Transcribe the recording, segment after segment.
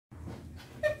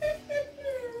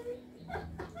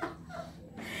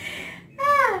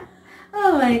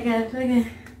my god, okay.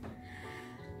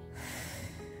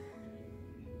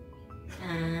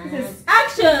 This is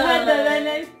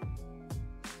Action!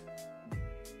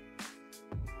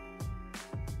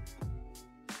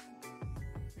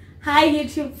 Hi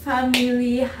YouTube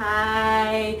family,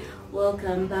 hi,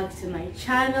 welcome back to my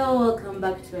channel, welcome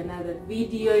back to another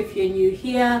video. If you're new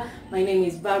here, my name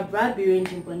is Barbara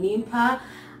Birenjimponimpa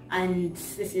and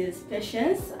this is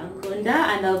Patience Ankunda,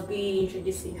 and I'll be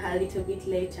introducing her a little bit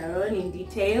later on in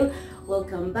detail.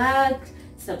 Welcome back,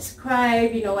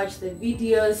 subscribe, watch the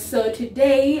videos. So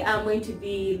today I'm going to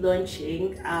be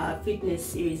launching a fitness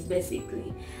series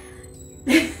basically.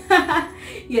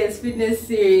 Yes, fitness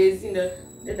series,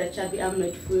 that chubby, I'm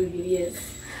not fool you,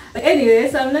 yes. But anyway,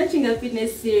 so I'm launching a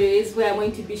fitness series where I'm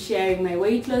going to be sharing my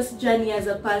weight loss journey as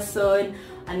a person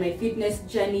and my fitness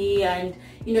journey, and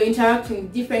interacting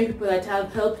with different people that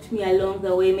have helped me along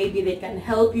the way. Maybe they can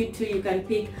help you too. You can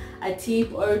pick a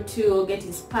tip or two or get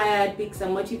inspired, pick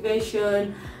some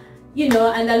motivation,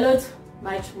 and a lot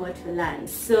much more to learn.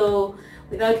 So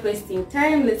without wasting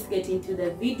time, let's get into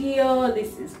the video.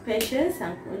 This is Patience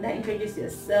Ankunda. Introduce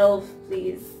yourself,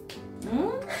 please.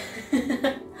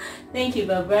 Thank you,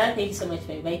 Barbara. Thank you so much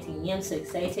for inviting me. I'm so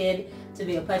excited to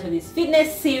be a part of this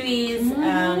fitness series.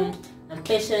 I'm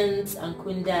Patience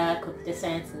Ankunda, computer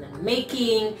science in the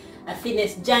making, a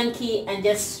fitness junkie, and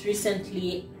just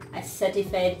recently a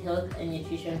certified health and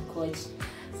nutrition coach.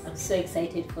 I'm so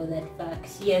excited for that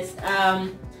fact. Yes, I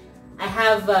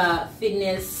have a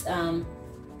fitness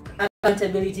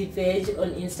accountability page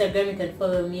on Instagram. You can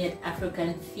follow me at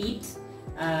AFROCANFIT.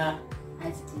 As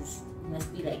it is, it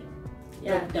must be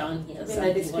like down here or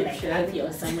something, description. Or like up here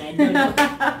or somewhere. I don't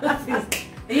know.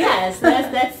 Yeah, so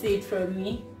that's it from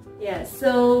me. Yeah,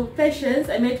 so Patience,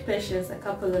 I met Patience a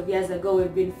couple of years ago.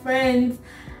 We've been friends,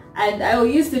 and I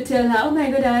used to tell her, oh my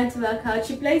god, I want to work out.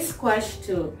 She plays squash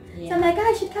too. Yeah. So I'm like,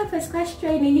 I should come for squash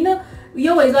training. We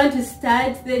always want to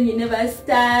start, then you never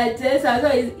start. So I was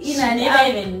always in and out.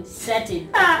 She never even started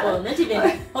at all. Not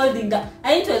even holding the.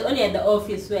 I think it was only at the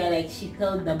office where like she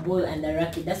held the ball and the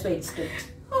racket. That's why it stopped.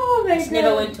 Oh my god. She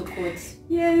never went to court.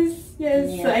 Yes. Yeah.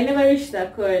 So I never reached the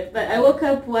court. But I woke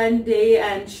up one day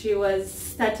and she was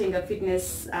starting a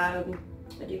fitness,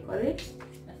 what do you call it?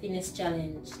 A fitness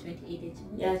challenge, 28-day.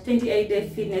 Yeah, 28-day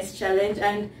fitness challenge,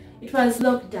 and it was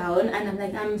lockdown, and I'm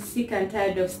like, I'm sick and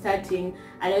tired of starting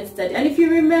and not starting. And if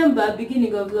you remember,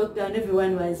 beginning of lockdown,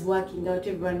 everyone was working out,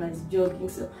 everyone was jogging.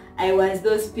 So I was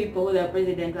those people who the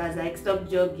president was like, stop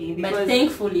jogging. Because but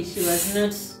thankfully, she was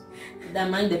not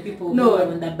among the people who were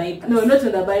on the bypass. No, not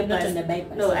on the bypass. Not on the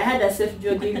bypass. No, I had a safe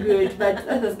jogging route, but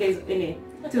those guys,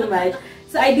 too much.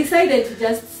 So I decided to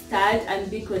just start and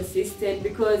be consistent,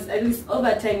 because at least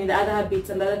over time in the other habits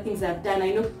and other things I've done,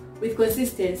 I know with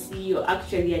consistency you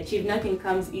actually achieve. Nothing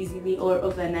comes easily or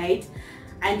overnight,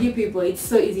 and you people, it's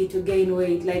so easy to gain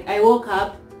weight. Like I woke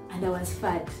up and I was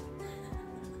fat.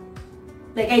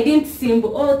 Like I didn't seem,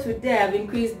 today I've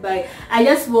increased by, I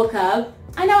just woke up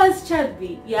and I was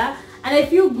chubby, yeah, and I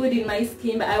feel good in my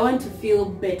skin, but I want to feel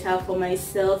better for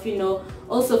myself,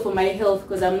 also for my health,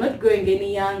 because I'm not growing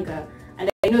any younger. And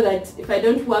I know that if I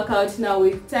don't work out now,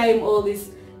 with time, all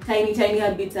these tiny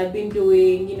habits I've been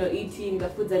doing, eating the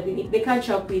foods I've been eating, they catch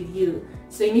up with you.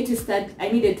 So I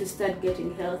needed to start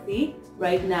getting healthy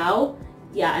right now,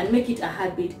 and make it a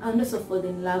habit, and also fall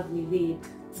in love with it.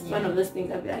 It's one of those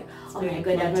things I'll be like, oh my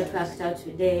god, I've not worked out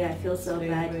today, I feel so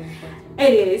bad.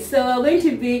 Anyway, so I'm going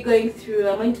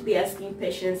to be asking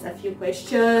Patience a few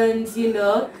questions,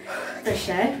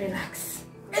 Pressure, relax.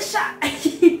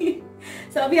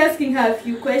 So I'll be asking her a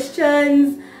few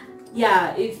questions.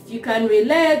 Yeah, if you can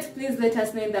relate, please let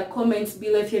us know in the comments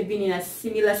below if you've been in a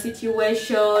similar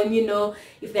situation,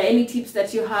 if there are any tips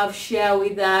that you have, share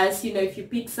with us, if you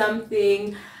pick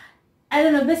something, I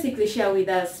don't know, basically share with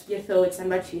us your thoughts and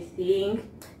what you think.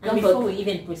 And before we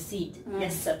even proceed,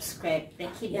 just subscribe.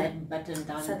 Hit that button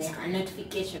down there. And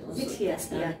notification also. It's here. It's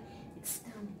down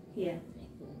here.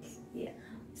 Yeah.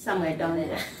 Somewhere down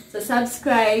there. So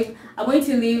subscribe. I'm going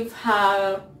to leave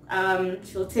her,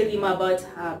 she'll tell you more about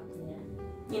her,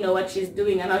 what she's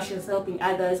doing and how she's helping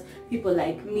others, people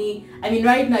like me. I mean,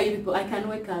 right now, you people, I can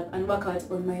wake up and work out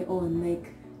on my own,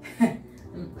 like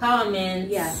empowerment.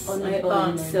 Yeah, on my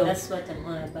own. So that's what I'm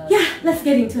all about. Yeah, let's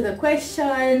get into the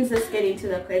questions.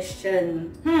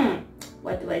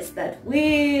 What do I start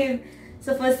with?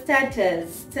 So for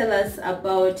starters, tell us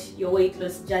about your weight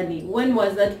loss journey. When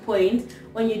was that point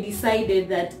when you decided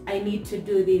that I need to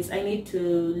do this, I need to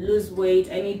lose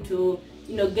weight, I need to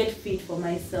get fit for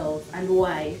myself, and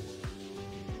why?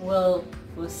 Well,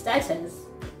 for starters,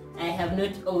 I have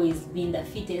not always been the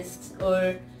fittest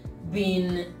or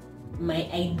been my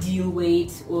ideal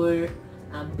weight or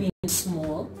being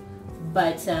small,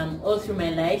 but all through my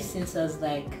life, since I was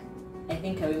like, I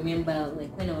think I remember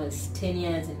like when I was 10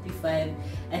 years in P5,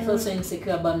 I felt so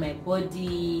insecure about my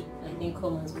body. I think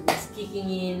hormones were just kicking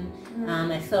in.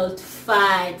 I felt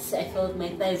fat. I felt my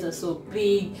thighs were so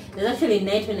big. There's actually a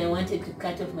night when I wanted to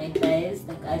cut off my thighs,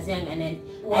 like I was young, and then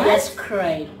I just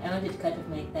cried. I wanted to cut off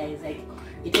my thighs. Like,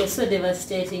 it was so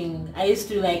devastating. I used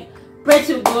to like pray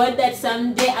to God that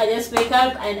someday I just wake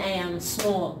up and I am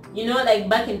small. You know, like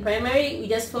back in primary, we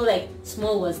just felt like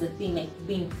small was the thing, like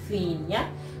being thin, yeah?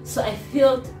 So I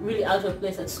felt really out of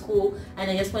place at school,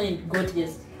 and I just wanted God to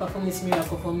just perform this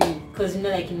miracle for me, because you know,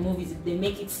 like in movies, they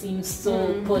make it seem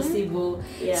so possible.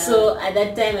 Yeah. So at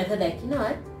that time, I thought like, you know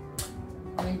what?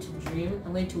 I'm going to dream.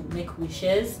 I'm going to make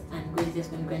wishes, and God is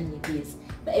just going to grant me this.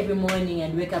 But every morning,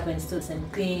 I'd wake up and still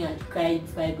something. I'd cry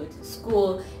before I go to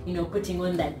school. You know, putting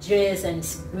on that dress and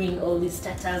bring all these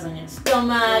tattoos on your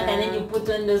stomach, and then you put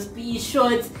on those PE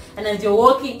shorts, and as you're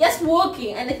walking, just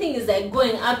walking, and the thing is like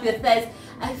going up your thighs.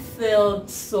 I felt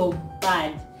so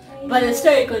bad. But the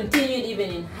story continued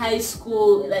even in high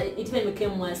school. Like, it even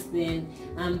became worse than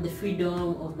the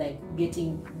freedom of like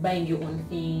buying your own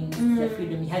things, the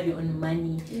freedom, you have your own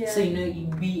money. So you know,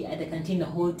 you'd be at the canteen the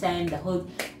whole time.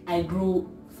 I grew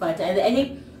fat. I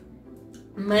think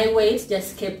my weight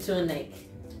just kept on like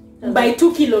by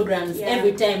 2 kilograms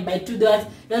every time. By 2 dollars.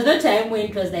 There was no time when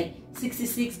it was like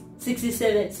 66,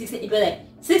 67, 60. It was like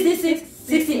 66,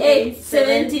 68,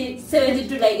 70,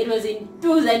 72, like it was in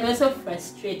twos, and it was so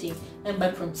frustrating. I'm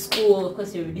back from school, of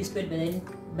course you're reduced weight, but then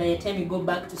by the time you go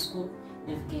back to school,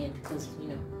 you've gained, because you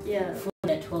know, food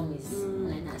at home is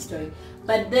another story.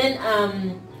 But then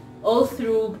all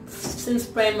through, since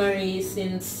primary,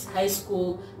 since high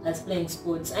school, I was playing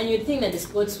sports, and you'd think that the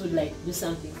sports would like do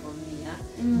something for me,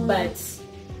 but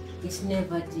it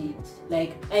never did.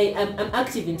 Like I'm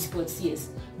active in sports, yes,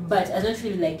 but I'm not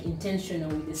really like intentional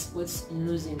with the sports in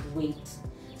losing weight.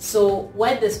 So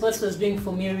what the sports was doing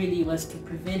for me really was to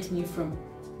prevent me from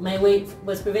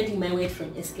preventing my weight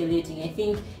from escalating. I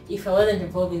think if I wasn't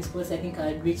involved in sports, I think I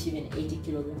would reach even 80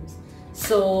 kilograms.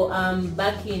 So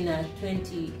back in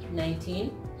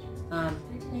 2018, I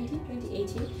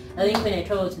think when I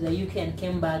traveled to the UK and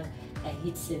came back, I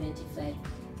hit 75,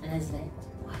 and I was like,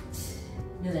 what?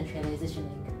 You know, that realization,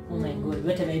 like, oh my God,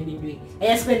 what have I been doing? I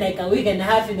just spent like a week and a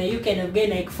half in the UK and I've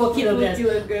gained like 4 kilograms.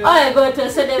 Oh my God, it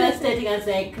was so devastating. I was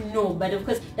like, no. But of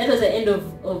course, that was the end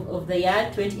of the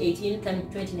year, 2018, coming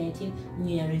 2019,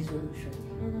 New Year resolution.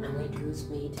 I'm going to lose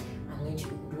weight. I'm going to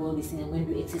do all these things. I'm going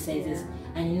to do exercises.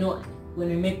 And you know, when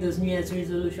we make those New Year's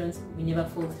resolutions, we never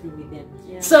fall through with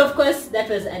them. So of course, that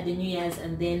was at the New Year's,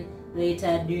 and then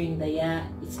later during the year,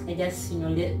 I just, you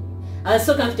know, I was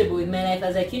so comfortable with my life. I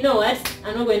was like, you know what?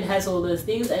 I'm not going to hustle all those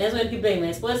things. I just want to keep doing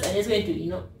my sports. I'm just going to, you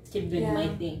know, keep doing my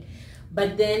thing.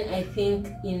 But then I think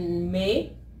in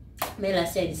May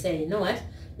last year, I decided, you know what?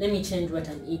 Let me change what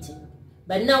I'm eating.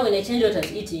 But now when I changed what I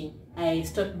was eating, I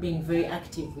stopped being very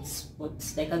active with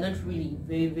sports. Like, I'm not really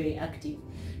very, very active.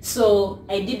 So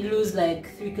I did lose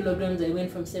like 3 kilograms. I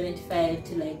went from 75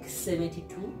 to like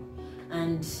 72.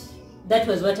 And that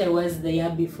was what I was the year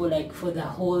before. Like for the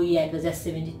whole year, it was just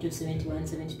 72, 71,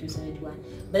 72, 71.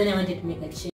 But then I wanted to make a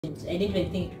change. I didn't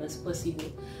even think it was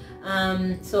possible.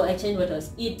 So I changed what I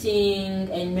was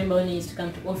eating. I remember when I used to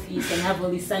come to office and have all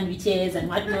these sandwiches and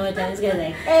whatnot, and this guy was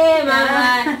like, hey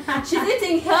mama, she's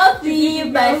eating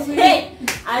healthy, but hey,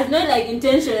 I was not like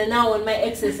intentional now on my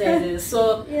exercises.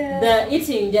 So the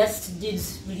eating just did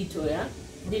little,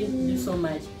 didn't do so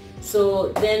much. So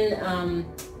then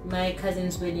my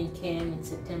cousin's wedding came in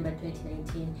September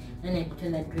 2019, and I put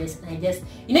on that dress, and I just,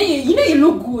 you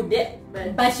look good,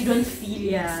 but you don't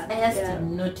feel it. I just did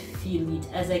not feel it.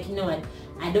 I was like, you know what,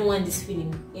 I don't want this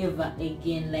feeling ever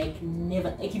again. Like,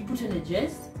 never. Like, you put on a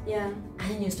dress, and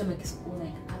then your stomach is all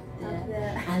like up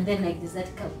there, and then like there's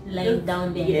that cup lying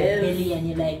down there in your belly, and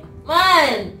you're like,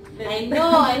 man, I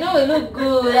know it look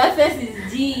good. That face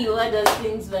is G, what those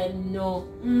things, but no,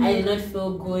 I did not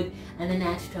feel good. And then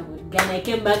I had to travel again. I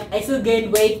came back, I still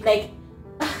gained weight. Like,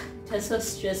 it was so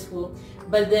stressful.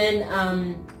 But then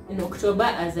in October,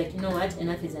 I was like, you know what,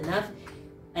 enough is enough.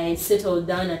 I settled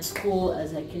down at school. I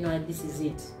was like, you know what, this is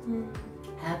it.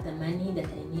 I have the money that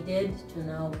I needed to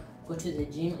now go to the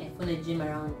gym. I found a gym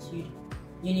around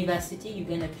university,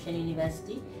 Uganda Christian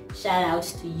University. Shout out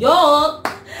to y'all.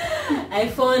 I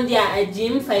found a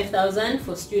gym, 5,000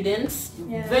 for students,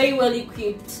 very well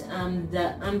equipped.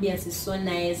 The ambience is so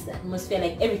nice, the atmosphere,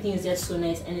 like everything is just so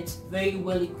nice, and it's very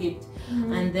well equipped.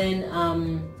 And then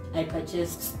I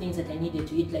purchased things that I needed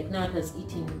to eat. Like now I was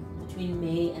eating between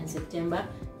May and September.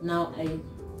 Now I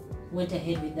went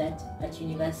ahead with that at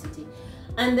university.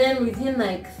 And then within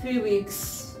like 3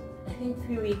 weeks, I think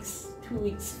 3 weeks, 2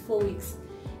 weeks, 4 weeks,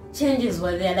 changes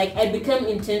were there. Like I became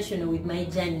intentional with my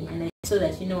journey, and I saw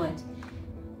that, you know what,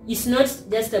 it's not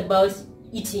just about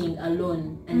eating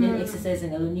alone and then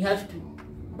exercising alone. You have to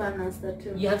balance that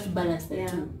too. You have to balance that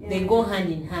too. Yeah. They go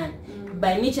hand in hand.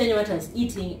 By me changing what I was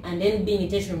eating and then being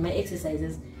intentional with my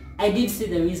exercises, I did see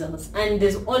the results. And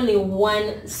there's only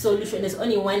one solution, there's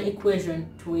only one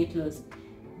equation to weight loss.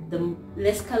 The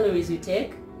less calories you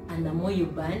take and the more you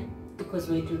burn equals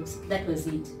weight loss. That was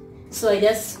it. So I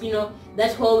just, you know,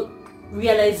 that whole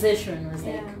realization was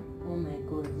like, oh my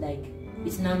god, like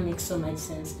it now makes so much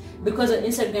sense. Because on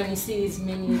Instagram you see these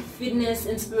many fitness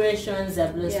inspirations,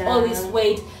 they've lost all this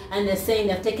weight and they're saying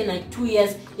they've taken like 2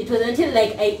 years. It was until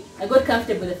like I got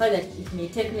comfortable with the fact that it may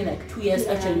take me like 2 years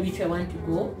actually reach where I want to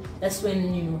go. That's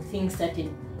when, you know, things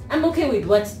started. I'm okay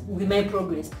with my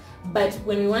progress. But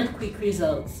when we want quick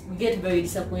results, we get very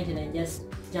disappointed and just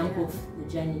jump off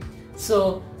the journey.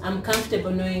 So I'm comfortable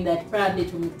knowing that probably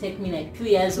it will take me like 2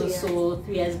 years or so,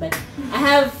 3 years, but I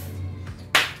have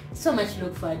so much to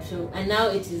look forward to, and now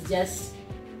it is just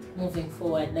moving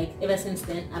forward. Like ever since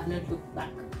then, I've not looked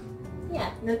back. Yeah.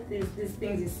 Not these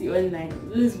things you see online.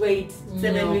 Lose weight,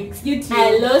 7 weeks. YouTube.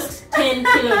 I lost 10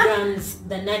 kilograms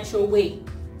the natural way.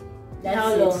 That's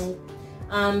How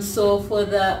long? So for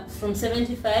from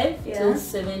 75 till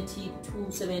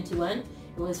 72, 71, it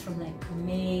was from like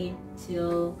May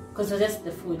till, because it was just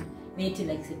the food, May till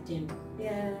like September.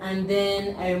 Yeah. And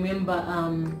then I remember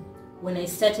when I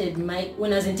started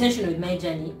when I was intentional with my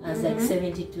journey, I was like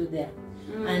 72 there.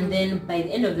 And then by the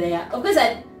end of the year, of course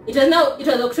it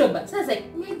was October, so I was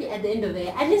like, maybe at the end of the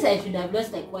year, at least I should have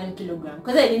lost like 1 kilogram,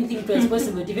 because I didn't think it was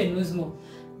possible to even lose more.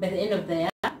 By the end of the year,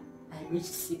 I reached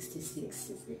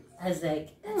 66. I was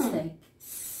like,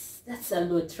 that's a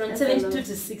lot. From 72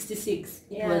 to 66,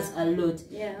 it was a lot.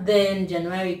 Yeah. Then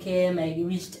January came, I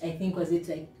reached, I think by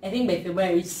February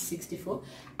I reached 64.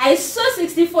 I saw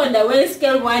 64 on the weight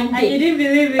scale one day. And you didn't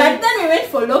believe it. But then we went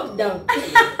for lockdown.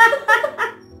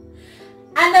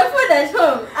 And the food at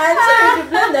home. I'm sorry to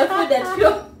blame the food at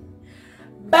home.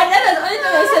 But that was the only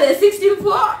time I saw the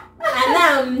 64. And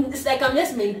now it's like I'm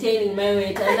just maintaining my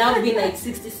weight. And now I've been like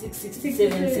 66,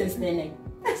 67 since then.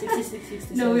 Like 66,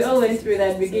 67. No, we all went through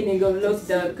that beginning of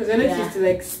lockdown, because we're not used to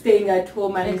like staying at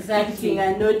home and eating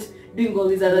and not doing all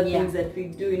these other things that we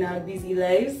do in our busy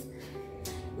lives.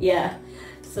 Yeah.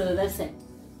 So that's it.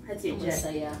 That's your job. So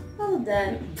yeah. Well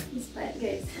done. Inspired,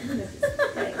 guys.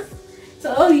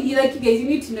 So all you guys, you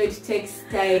need to know it takes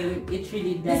time. It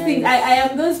really does. I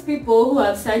am those people who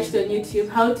have searched on YouTube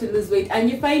how to lose weight, and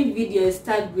you find videos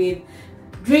tagged with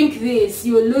drink this,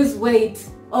 you will lose weight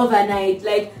overnight,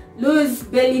 like lose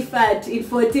belly fat in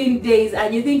 14 days,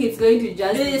 and you think it's going to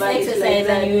just do this exercise like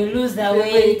and you will lose the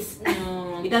weight.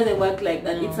 No. It doesn't work like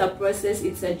that. No. It's a process,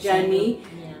 it's a journey.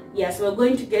 Yeah, so we're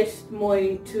going to get more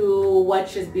into what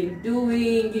she's been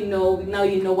doing, you know, now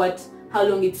you know how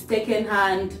long it's taken her,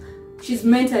 and she's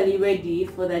mentally ready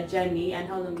for that journey and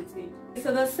how long it's been.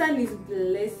 So the sun is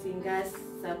blessing us,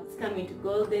 it's coming to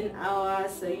golden hour,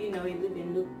 so you know, it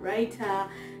even look brighter.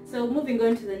 So moving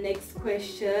on to the next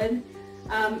question.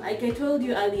 Like I told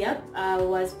you earlier, I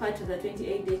was part of the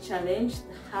 28-day challenge,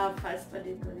 her first, what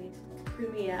do you call it?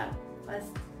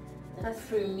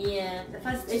 The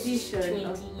first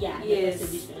edition.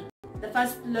 Yes. The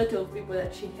first lot of people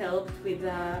that she helped with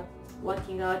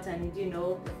working out and, you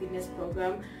know, the fitness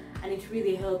program, and it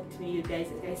really helped me, you guys.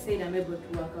 Like I said, I'm able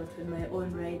to work out on my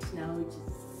own right now, which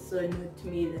is so new to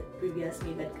me, the previous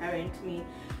me, that current me.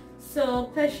 So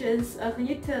Patience, can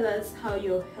you tell us how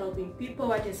you're helping people,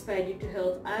 what inspired you to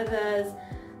help others,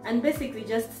 and basically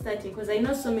just starting, because I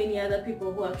know so many other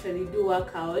people who actually do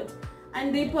work out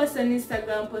and they post on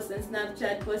Instagram, post on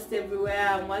Snapchat, post everywhere,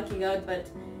 I'm working out, but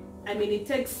I mean it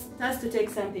has to take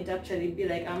something to actually be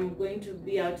like, I'm going to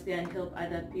be out there and help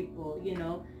other people, you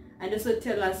know. And also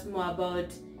tell us more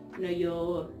about, you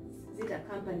know, is it a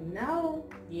company now?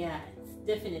 Yeah, it's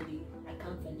definitely a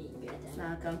company. It's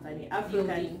not a company,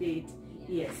 AFROCANFIT.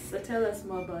 Yes, so tell us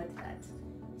more about that.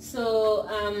 So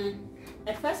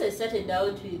at first I started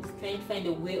out with trying to find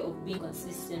a way of being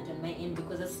consistent on my end,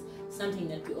 because that's something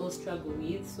that we all struggle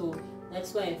with. So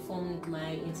that's why I formed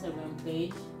my Instagram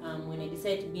page. When I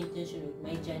decided to be intentional with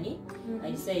my journey,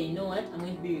 I decided, you know what, I'm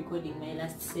going to be recording my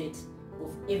last set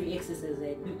of every exercise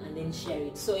I do and then share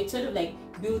it. So it sort of like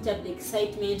built up the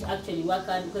excitement to actually work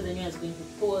out, because I knew I was going to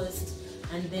post.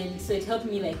 And then, so it helped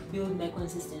me like build my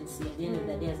consistency. At the end of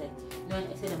the day, I was like, you know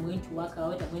what, I said I'm going to work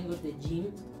out, I'm going to go to the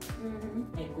gym.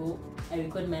 I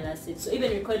record my last set. So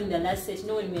even recording the last set, you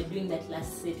know, when we're doing that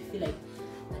last set, you feel like,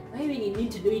 but I really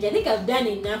need to do it? I think I've done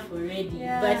enough already.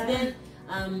 Yeah. But then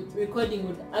recording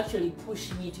would actually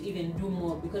push me to even do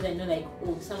more, because I know like,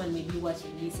 oh, someone may be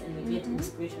watching this and may get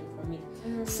inspiration from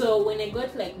it. So when I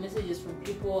got like messages from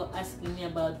people asking me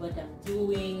about what I'm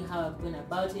doing, how I've gone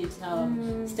about it, how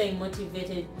I'm staying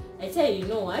motivated, I tell you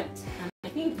know what, I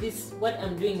think what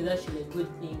I'm doing is actually a good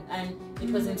thing, and it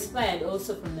was inspired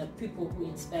also from the people who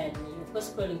inspired me. Of course,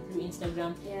 scrolling through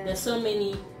Instagram, there's so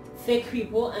many fake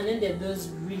people, and then there are those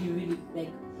really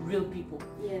like real people.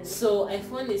 So I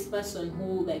found this person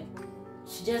who like,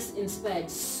 she just inspired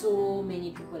so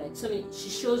many people, like so many. She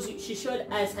showed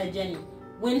us her journey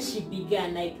when she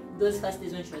began, like those first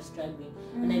days when she was struggling.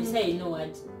 And I decided, you know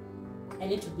what, I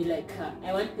need to be like her.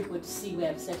 I want people to see where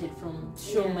I've started from,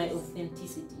 show my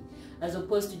authenticity, as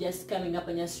opposed to just coming up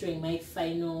and just showing my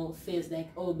final face, like,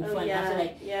 oh, before and after.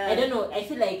 Like, I don't know, I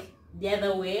feel like the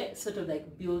other way sort of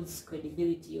like builds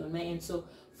credibility on my end. So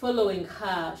following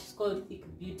her, she's called Thick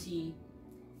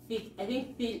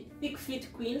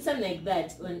Fit Queen, something like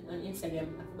that, on Instagram.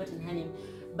 I've forgotten her name.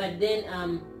 But then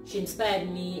she inspired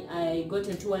me. I got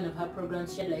into one of her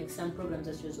programs. She had like some programs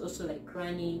that she was also like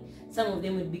running. Some of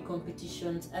them would be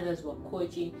competitions, others were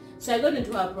coaching. So I got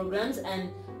into her programs,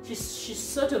 and she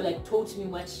sort of like taught me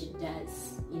what she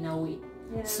does in a way.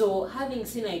 So having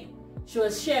seen like, she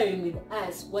was sharing with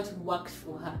us what worked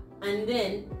for her, and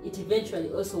then it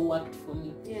eventually also worked for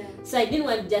me. So I didn't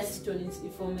want just to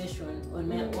information on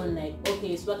my own, like, okay,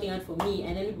 it's working out for me,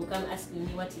 and then people come asking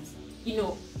me what is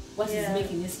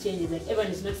making these changes. Like, everyone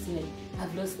is noticing, like,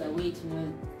 I've lost the weight,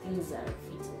 things are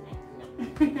fitting,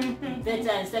 like,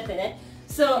 better and stuff like that.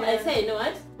 So I said, you know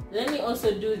what, let me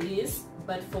also do this,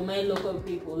 but for my local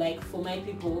people, like for my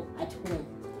people at home,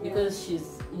 because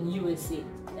she's in USA.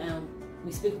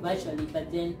 We speak virtually,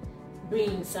 but then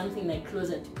bringing something like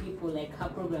closer to people, like her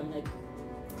program, like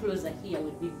closer here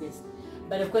would be best.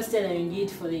 But of course, tailoring it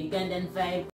for the Ugandan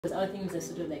vibe, because our things are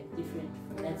sort of like different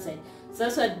from that side. So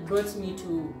that's what brought me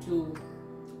to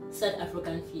start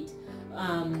AFROCANFIT.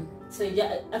 So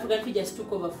AFROCANFIT just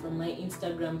took over from my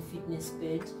Instagram fitness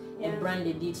page. I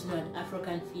branded it,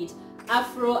 AFROCANFIT.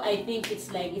 Afro, I think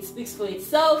it's like, it speaks for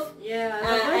itself.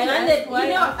 I wanted,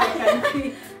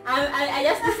 I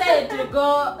just decided to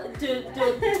go to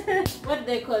what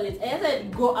they call it. I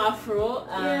decided to go Afro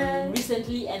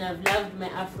recently, and I've loved my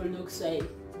Afro look. So I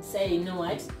decided, you know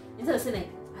what? Instead of saying like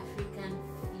African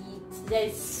feet, that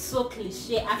is so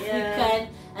cliche, African,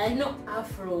 and I know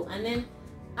Afro, and then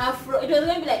Afro. It was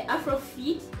going to be like Afro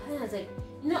feet, and I was like,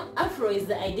 Afro is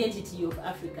the identity of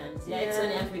Africans. It's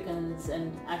only Africans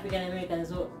and African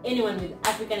Americans, or anyone with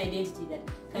African identity that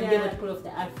can be able to pull off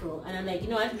the Afro. And I'm like, you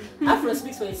know what? Afro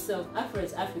speaks for itself. Afro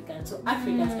is African, so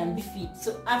Africans can be fit.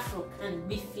 So Afro can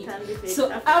be fit.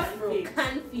 So Afro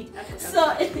can fit.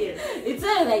 So it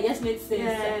sort of like just made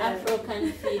sense. Afro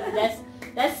can fit.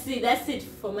 That's it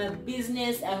for my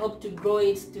business. I hope to grow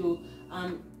it to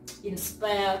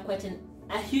inspire quite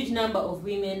a huge number of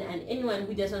women and anyone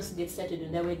who just wants to get started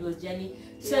on their weight loss journey.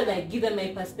 So like, give them my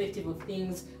perspective of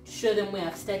things, to show them where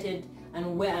I've started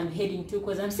and where I'm heading to,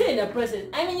 because I'm still in the process.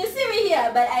 I mean, you see me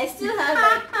here, but I still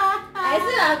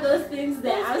have those things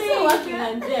there. I'm still working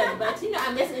on them, but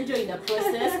I'm just enjoying the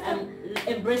process. I'm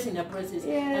embracing the process,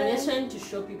 and I'm just trying to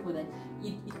show people that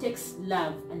it takes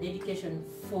love and dedication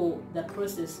for the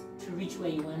process to reach where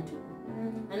you want to.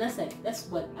 And that's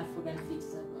what AFROCANFIT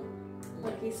is about.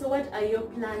 Okay, so what are your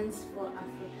plans for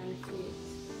AFROCANFIT?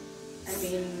 I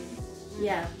mean,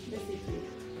 basically,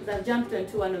 because I've jumped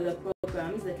onto one of the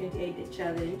programs, the 28-day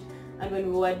challenge, and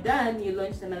when we were done, you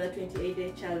launched another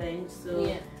 28-day challenge.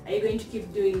 So are you going to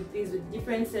keep doing these with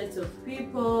different sets of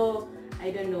people?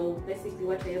 I don't know. Basically,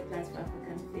 what are your plans for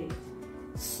AFROCANFIT?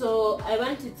 So I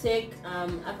want to take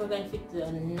AFROCANFIT to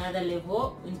another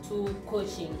level into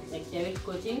coaching, like direct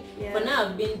coaching. For now,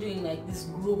 I've been doing like this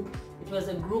group. It was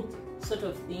a group sort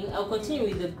of thing. I'll continue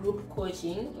with the group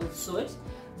coaching of sorts,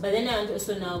 but then I want to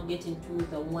also now get into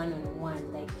the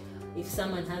one-on-one. Like, if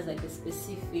someone has like a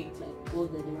specific like goal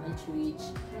that they want to reach,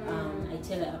 I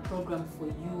tell a program for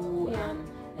you.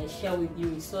 I share with you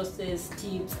resources,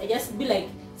 tips. I just be like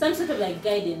some sort of like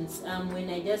guidance. When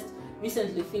I just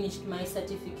recently finished my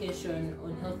certification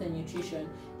on health and nutrition,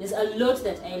 there's a lot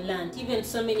that I learned. Even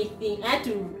so many things I had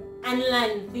to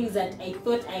unlearn, things that I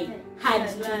thought I had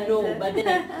to know, but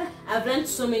then I've learned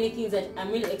so many things that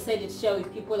I'm really excited to share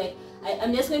with people. Like,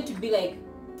 I'm just going to be like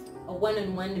a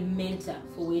one-on-one mentor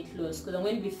for weight loss, because I'm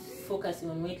going to be focusing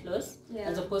on weight loss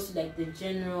as opposed to like the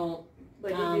general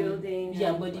bodybuilding.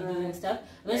 Bodybuilding stuff.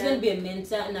 I'm just going to be a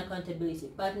mentor, an accountability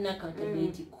partner,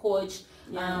 accountability coach,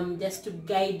 just to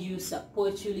guide you,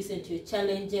 support you, listen to your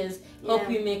challenges, help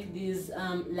you make these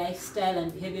lifestyle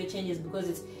and behavior changes,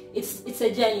 because it's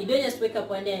a journey. You don't just wake up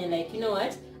one day and you're like, you know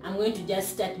what, I'm going to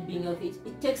just start being healthy.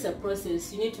 It takes a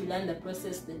process. You need to learn the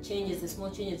process, the changes, the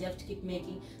small changes you have to keep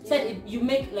making, so that you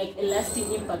make like a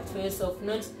lasting impact for yourself,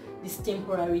 not these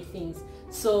temporary things.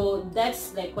 So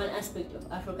that's like one aspect of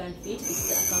AFROCANFIT. It's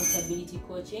the accountability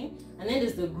coaching, and then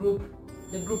there's the group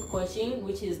coaching,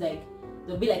 which is like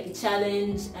there'll be like a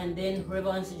challenge, and then whoever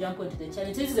wants to jump onto the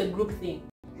challenge. So this is a group thing,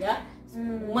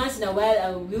 Once in a while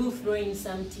I will throw in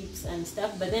some tips and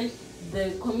stuff, but then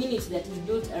the community that is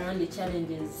built around the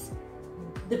challenges,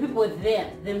 the people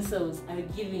there themselves are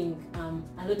giving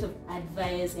a lot of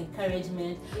advice,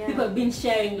 encouragement. People have been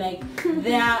sharing like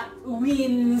their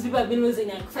wins. People have been losing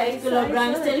like 5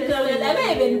 kilograms, 10 kilograms. I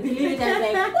don't even believe it. I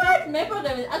was like, what? My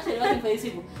program is actually working for these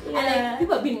people. And like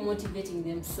people have been motivating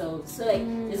themselves. So like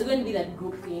there's going to be that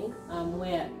group thing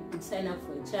where you could sign up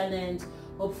for a challenge.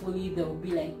 Hopefully there will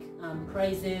be like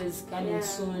prizes coming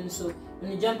soon. So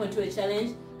when you jump onto a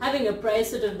challenge, having a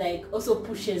prize sort of like also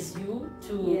pushes you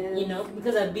to, you know,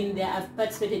 because I've been there, I've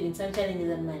participated in some challenges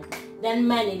and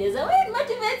money. There's a way it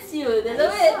motivates you. There's a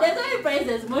way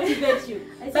prizes motivate you.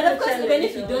 But of course, even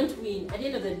if you don't win, at the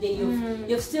end of the day,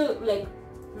 you've still like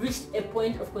reached a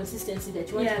point of consistency that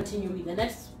you want to continue with, and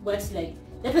that's what's like.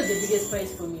 That was the biggest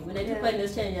prize for me. When I took part in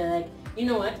this challenge, I was like, you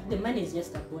know what? The money is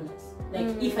just a bonus. Like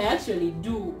if I actually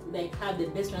do like have the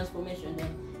best transformation,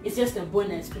 then it's just a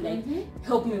bonus to like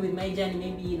help me with my journey.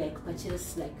 Maybe like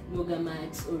purchase like yoga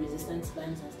mats or resistance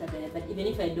bands and stuff like that. But even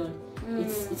if I don't,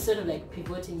 it's sort of like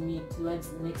pivoting me towards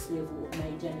the next level of my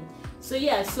journey. So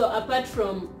so apart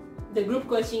from the group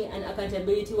coaching and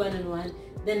accountability one-on-one,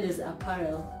 then there's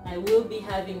apparel. I will be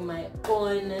having my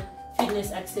own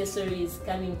fitness accessories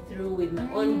coming through with my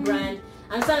own brand.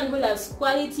 I'm someone who loves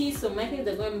quality, so my things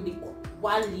are going to be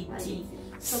quality.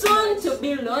 Soon to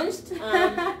be launched.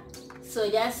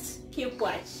 So just keep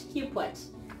watch.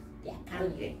 Yeah,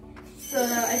 okay. So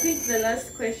now I think the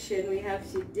last question we have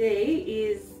today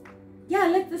is,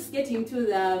 let's just get into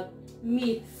the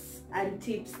myths and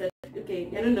tips that, I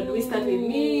don't know, do we start with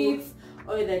myths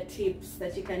or the tips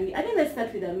that you can, I think let's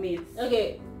start with the myths.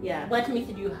 Okay. Yeah. What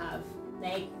myth do you have?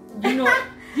 Like, do you know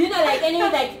like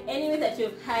any myth that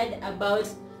you've heard about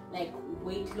like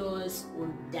weight loss or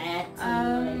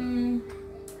dieting?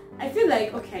 I feel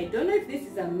like, I don't know if this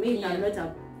is a myth. I'm not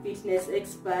a fitness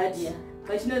expert,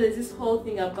 but there's this whole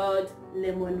thing about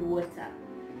lemon water,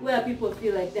 where people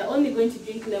feel like they're only going to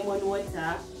drink lemon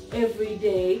water every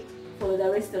day for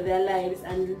the rest of their lives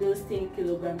and lose 10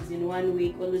 kilograms in 1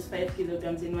 week or lose 5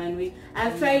 kilograms in 1 week.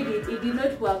 I've tried it did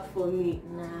not work for me.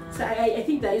 So I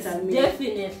think that's a myth.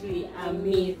 Definitely a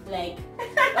myth. Like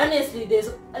honestly,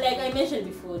 there's, like I mentioned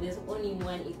before, there's only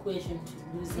one equation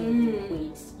to losing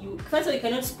weight. First of all, you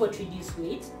cannot spot reduce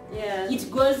weight. It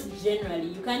goes generally.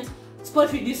 You can't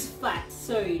spot reduce fat,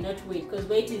 sorry, not weight, because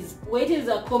weight is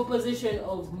a composition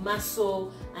of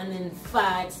muscle and then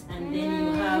fat, and then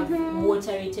you have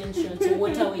water retention, so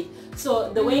water weight.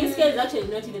 So the weighing scale is actually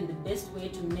not even the best way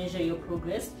to measure your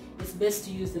progress. It's best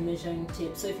to use the measuring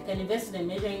tape. So if you can invest in a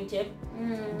measuring tape,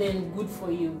 then good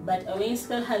for you. But a weighing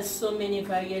scale has so many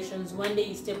variations. One day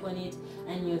you step on it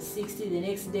and you're 60, the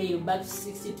next day you're back to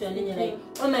 62, and then you're like,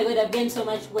 oh my god, I've gained so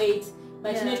much weight.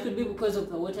 But it could be because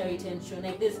of the water retention.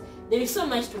 Like this, there is so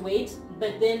much to weight,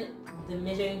 but then the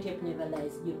measuring tape never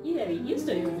lies. You either reduced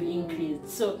or you've increased.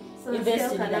 So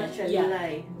invest in that.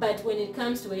 Lie. But when it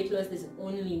comes to weight loss, there's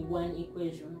only one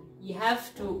equation. You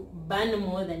have to burn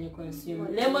more than you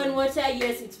consume. Lemon water,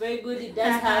 yes, it's very good. It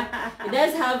does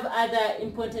have other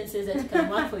importances that can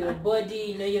work for your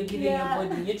body. You're giving your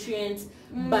body nutrients,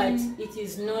 but it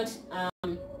is not.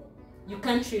 You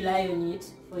can't rely on it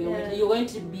for your weight. You're going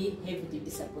to be heavily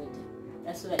disappointed.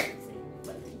 That's what I can say.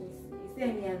 Is there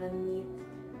any other myth?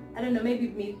 I don't know,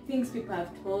 maybe things people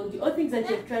have told you, or things that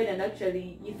you've tried and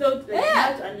actually you thought like you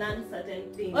had to unlearn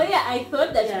certain things. Oh yeah, I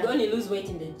thought that you could only lose weight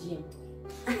in the gym.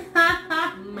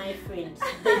 My friend,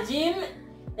 the gym.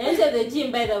 The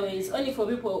gym, by the way, is only for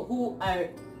people who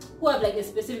have like a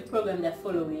specific program they're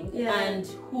following and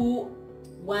who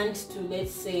want to,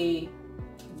 let's say,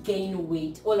 gain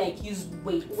weight or like use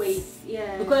weight.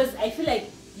 Because I feel like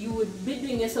you would be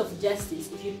doing yourself justice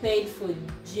if you paid for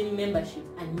gym membership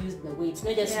and used the weights,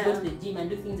 not just go to the gym and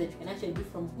do things that you can actually do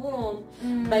from home.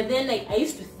 But then like I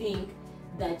used to think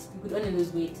that you could only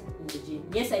lose weight in the gym.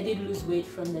 Yes, I did lose weight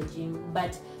from the gym,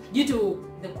 but due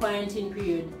to the quarantine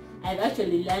period, I've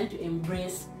actually learned to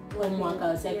embrace home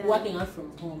workouts, like working out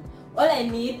from home. All I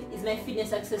need is my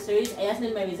fitness accessories. I just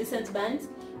need my resistance bands,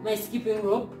 my skipping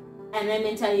rope, and my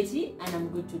mentality, and I'm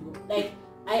good to go. Like,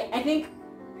 I think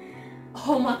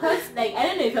home workouts, like, I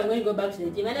don't know if I'm going to go back to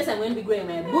the gym unless I'm going to be growing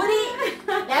my booty.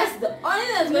 That's the only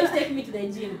thing that's going to take me to the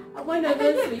gym. I'm one of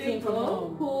those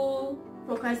people who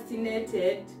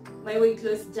procrastinated my weight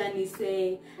loss journey,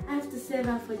 saying I have to save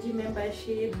up for gym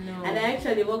membership, and I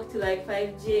actually walked to like 5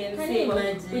 gyms, see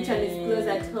which one is close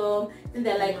at home. Then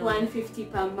they're like 150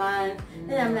 per month.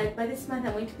 Then I'm like, but this month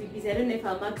I'm going to be busy. I don't know if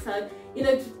I'll max out. You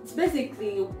know, it's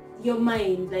basically your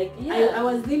mind. Like, I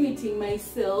was limiting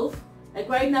myself. Like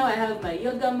right now I have my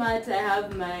yoga mat, I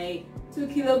have my 2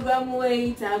 kilogram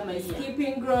weight, I have my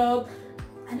skipping rope.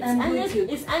 And unless you're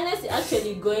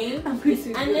actually going,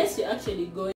 unless you're actually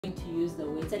going to use the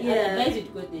weights. And I advise you to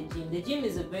go to the gym. The gym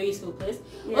is a very slow place.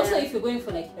 Also, if you're going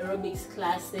for like aerobics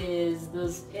classes,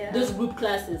 those group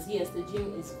classes, yes, the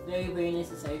gym is very, very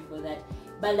necessary for that.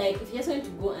 But like if you're just going to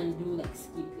go and do like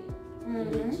skipping in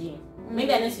the gym,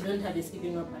 maybe unless you don't have the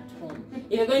skipping rope at home,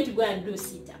 if you're going to go and do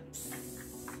sit-ups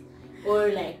or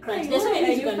like crunch, there's so many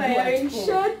things you can do at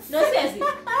home. No, seriously,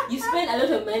 you spend a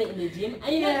lot of money in the gym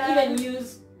and you don't even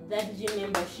use that gym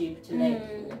membership to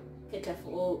like cater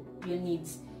for all your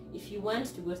needs. If you want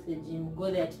to go to the gym,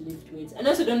 go there to lift weights, and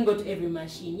also don't go to every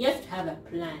machine. You have to have a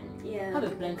plan. Have a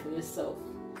plan for yourself.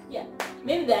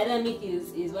 Maybe the other myth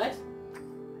is what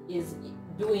is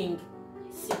doing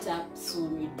sit-ups will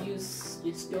reduce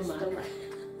your stomach.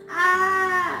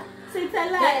 So it's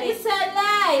a lie. It's a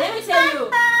lie.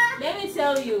 Let me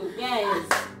tell you, guys.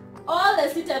 All the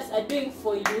sit-ups are doing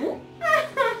for you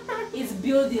is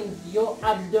building your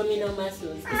abdominal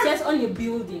muscles. It's just only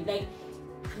building, like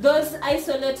those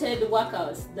isolated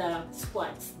workouts, the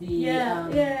squats, the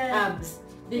abs.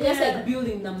 They're just like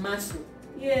building the muscle.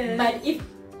 But if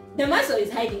the muscle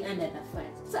is hiding under the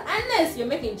fat, so unless you're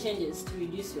making changes to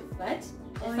reduce your fat,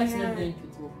 the fat's not going to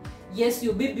go. Yes,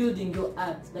 you'll be building your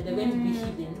abs, but they're going to be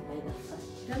hidden by the fat.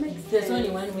 That makes There's sense. only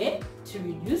one way to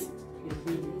reduce your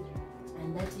belly,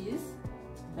 and that is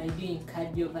by doing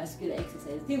cardiovascular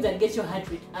exercise, things that get your heart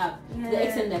rate up, to the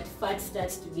extent that fat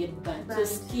starts to get burned. So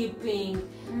skipping,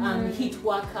 HIIT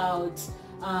workouts,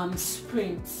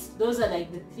 sprints, those are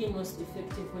like the 3 most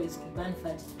effective ways to burn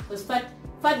fat, because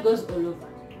fat goes all over.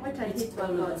 What are HIIT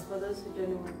workouts for those who don't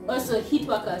know what they are? Also, HIIT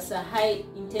workouts are high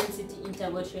intensity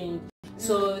interval training.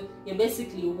 So you're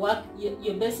basically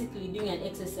doing an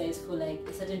exercise for like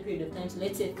a certain period of time. So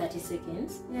let's say 30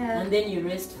 seconds, and then you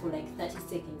rest for like 30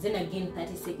 seconds, then again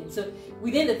 30 seconds. So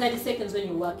within the 30 seconds when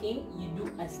you're working, you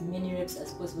do as many reps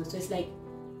as possible. So it's like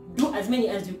do as many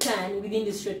as you can within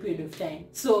this short period of time.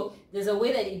 So there's a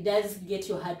way that it does get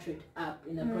your heart rate up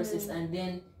in the process, and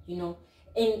then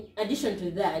in addition to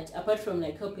that, apart from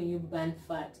like helping you burn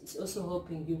fat, it's also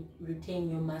helping you retain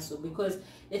your muscle. Because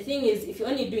the thing is, if you're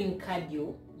only doing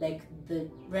cardio, like the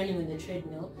running on the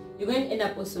treadmill, you're going to end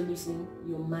up also losing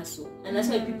your muscle, and that's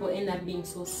why people end up being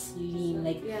so slim,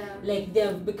 like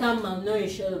they've become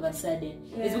malnourished all of a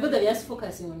sudden. It's because they're just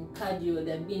focusing on cardio.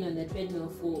 They've been on the treadmill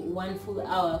for 1 full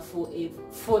hour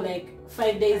for like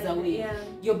 5 days away.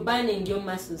 You're burning your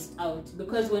muscles out,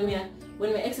 because when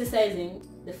we're exercising,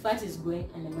 the fat is going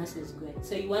and the muscle is going.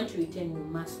 So you want to retain your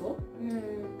muscle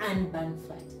and burn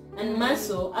fat. And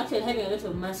muscle, actually having a lot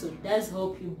of muscle does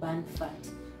help you burn fat.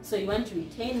 So you want to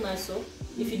retain muscle.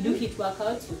 If you do HIIT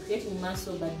workouts, you're creating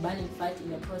muscle but burning fat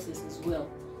in the process as well.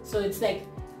 So it's like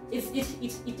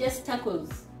it just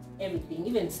tackles everything,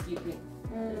 even skipping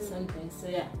or something. So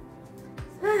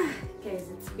guys,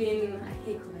 it's been a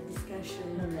heck of a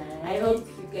discussion. I hope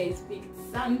you guys picked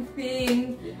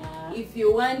something. If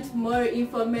you want more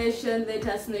information, let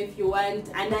us know. If you want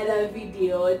another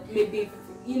video, maybe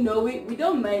we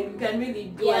don't mind. We can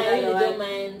really do another one. Don't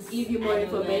mind. Give you more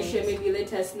information. Maybe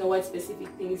let us know what specific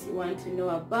things you want to know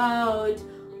about,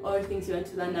 or things you want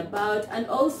to learn about. And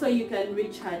also you can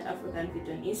reach her at AFROCANFIT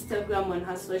on Instagram, on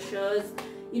her socials.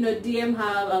 DM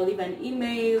her. I'll leave an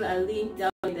email, a link down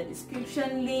in the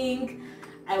description link.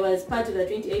 I was part of the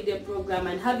 28-day program,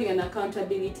 and having an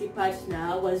accountability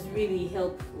partner was really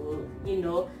helpful,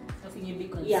 Helping you be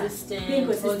consistent. Being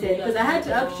consistent, because I had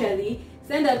to actually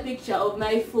send a picture of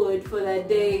my food for the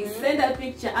day, send a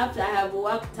picture after I have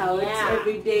worked out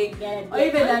every day, or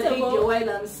even a video while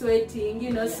I'm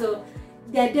sweating, so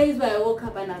there are days where I woke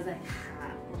up and I was like,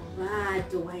 what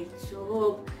do I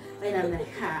job? And I'm like,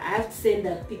 I have to send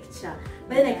a picture.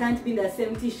 But then I can't be in the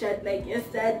same t-shirt like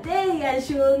yesterday, and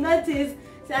she will notice.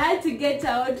 So So I had to get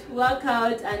out, work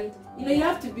out, and you know, you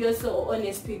have to be also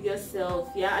honest with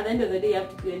yourself. Yeah, at the end of the day, you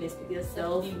have to be honest with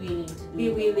yourself. Be willing to do Be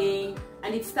willing,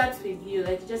 and it starts with you.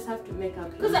 Like, you just have to make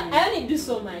up. Because I only do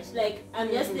so much. Like,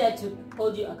 I'm just there to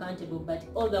hold you accountable, but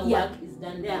all the work is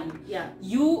done by you. Yeah.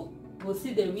 You will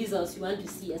see the results you want to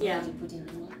see as long as you put in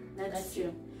the work. That's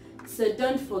true. So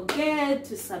don't forget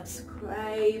to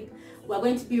subscribe. We're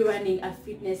going to be running a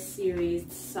fitness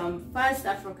series. Some first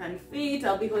AFROCANFIT.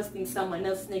 I'll be hosting someone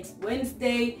else next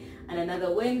Wednesday and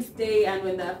another Wednesday. And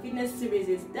when the fitness series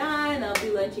is done, I'll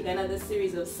be launching another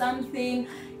series of something.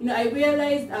 You know, I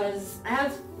realized I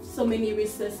have so many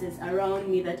resources around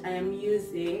me that I am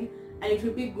using, and it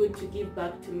would be good to give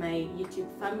back to my YouTube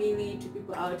family, to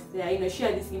people out there. You know,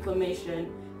 share this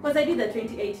information. Because I did the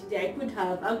 28 day, I could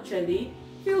have actually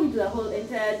filmed the whole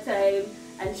entire time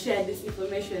and shared this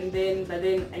information then, but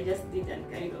then I just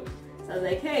didn't, kind of. So I was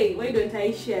like, hey, why don't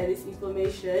I share this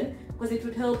information? Because it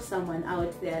would help someone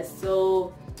out there.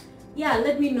 So yeah,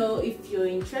 let me know if you're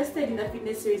interested in the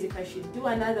fitness series, if I should do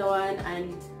another one.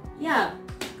 And yeah,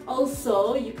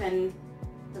 also you can,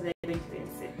 because I went to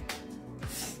say,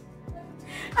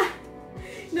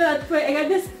 no, at point I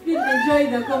just feel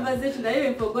enjoying the conversation. I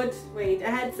even forgot. Wait, I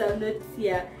had some notes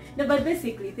here. No, but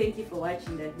basically, thank you for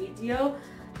watching the video.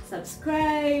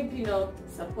 Subscribe, you know,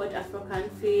 support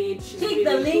AFROCANFIT. She's click really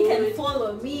the link good. and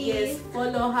follow me. Yes,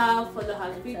 follow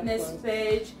her fitness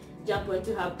page, jump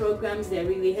onto her programs. They're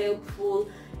really helpful.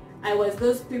 I was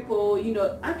those people, you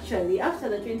know, actually after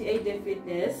the 28-day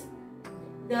fitness,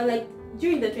 they're like,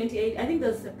 during the 28, I think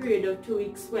there's a period of 2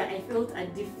 weeks where I felt a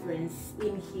difference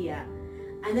in here.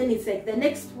 And then it's like the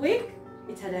next week,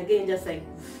 it had again just like,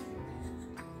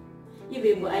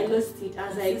 even I lost it. I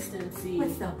was like,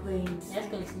 what's the point? Just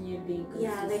continue being consistent.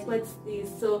 Yeah, like what's this?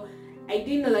 So I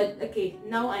didn't know that, okay,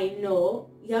 now I know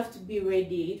you have to be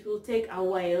ready. It will take a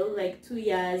while, like 2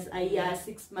 years, a year,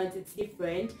 6 months, it's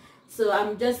different. So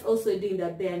I'm just also doing the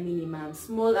bare minimum,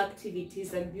 small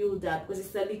activities and build up, because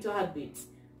it's a little habit.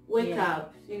 Wake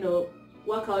up, you know,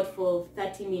 work out for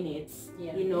 30 minutes,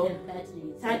 you know,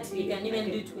 30. You can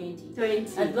even do 20.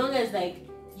 As long as like,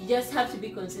 you just have to be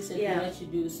consistent in what you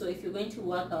do. So if you're going to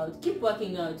work out, keep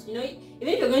working out. You know, even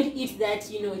if you're going to eat that,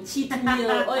 you know, cheat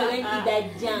meal, or you're going to eat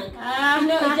that junk, you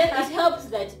know, it helps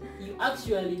that you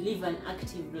actually live an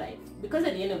active life. Because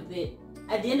at the end of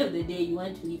the day, you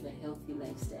want to live a healthy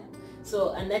lifestyle.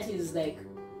 So, and that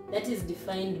is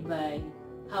defined by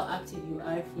how active you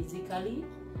are physically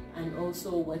and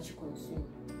also what you consume.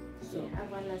 So I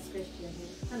have one last question.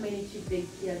 How many cheat days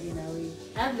do you have in a week?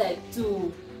 I have like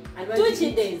 2. And 2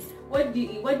 cheat days. What do you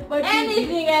eat? What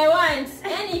anything I want.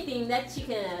 Anything that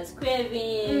chicken has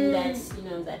craving, that, you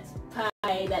know, that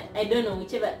pie, that I don't know,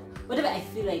 whatever I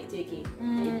feel like taking,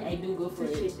 I do go for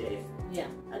it. 2 cheat days. Yeah.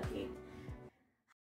 Okay.